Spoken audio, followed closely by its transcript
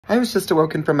I was just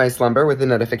awoken from my slumber with a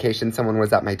notification someone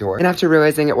was at my door. And after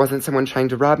realizing it wasn't someone trying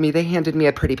to rob me, they handed me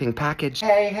a pretty pink package.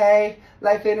 Hey, hey,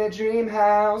 life in a dream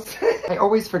house. I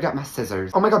always forget my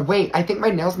scissors. Oh my god, wait, I think my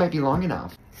nails might be long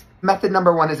enough. Method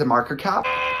number 1 is a marker cap.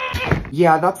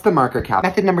 Yeah, that's the marker cap.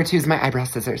 Method number 2 is my eyebrow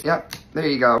scissors. Yep, there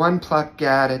you go. One pluck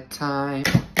at a time.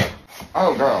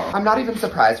 Oh, girl. I'm not even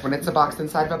surprised when it's a box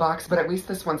inside of a box, but at least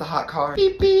this one's a hot car.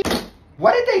 Beep, beep.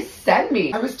 What did they send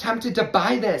me? I was tempted to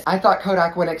buy this. I thought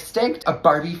Kodak went extinct. A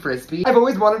Barbie Frisbee. I've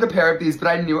always wanted a pair of these, but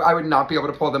I knew I would not be able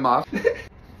to pull them off.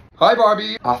 Hi,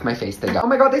 Barbie. Off my face they go. Oh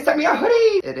my god, they sent me a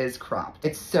hoodie. It is cropped.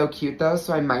 It's so cute though,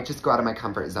 so I might just go out of my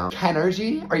comfort zone.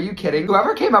 Kenergy? Are you kidding?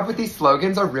 Whoever came up with these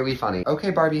slogans are really funny. Okay,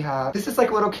 Barbie hat. This is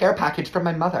like a little care package from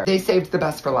my mother. They saved the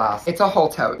best for last. It's a whole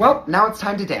tote. Well, now it's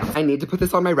time to dance. I need to put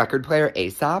this on my record player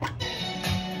ASAP.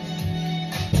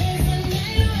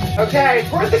 Okay,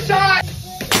 where's the shot?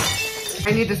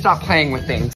 I need to stop playing with things.